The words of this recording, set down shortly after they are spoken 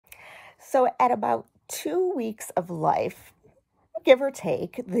So at about 2 weeks of life, give or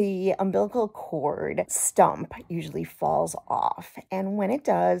take, the umbilical cord stump usually falls off. And when it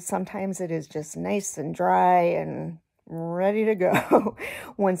does, sometimes it is just nice and dry and ready to go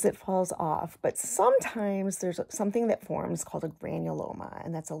once it falls off. But sometimes there's something that forms called a granuloma,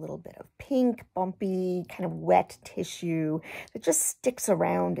 and that's a little bit of pink, bumpy, kind of wet tissue that just sticks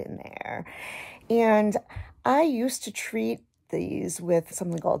around in there. And I used to treat these with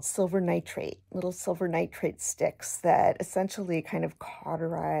something called silver nitrate, little silver nitrate sticks that essentially kind of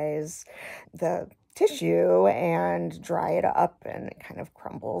cauterize the tissue and dry it up, and it kind of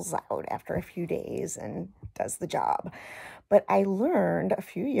crumbles out after a few days and does the job. But I learned a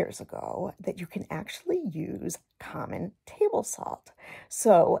few years ago that you can actually use common table salt.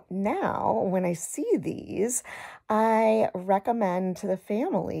 So now when I see these, I recommend to the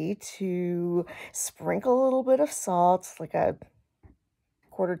family to sprinkle a little bit of salt, like a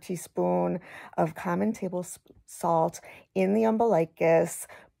quarter teaspoon of common table salt in the umbilicus,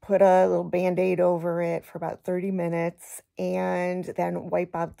 put a little Band-Aid over it for about 30 minutes, and then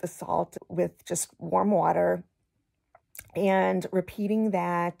wipe out the salt with just warm water, and repeating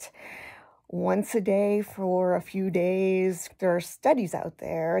that once a day for a few days. There are studies out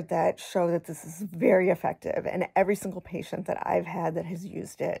there that show that this is very effective, and every single patient that I've had that has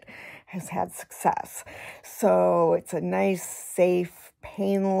used it has had success. So it's a nice, safe,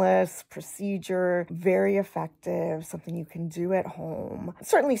 painless procedure, very effective, something you can do at home.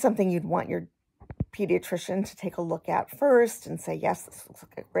 Certainly something you'd want your pediatrician to take a look at first and say, yes, this looks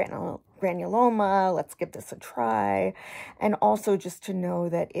like a granuloma, let's give this a try. And also just to know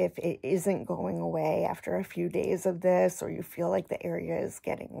that if it isn't going away after a few days of this, or you feel like the area is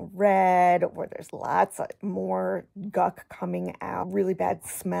getting red, or there's lots of more guck coming out, really bad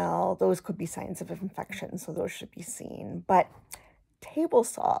smell, those could be signs of infection, so those should be seen. But table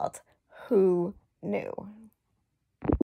salt, who knew?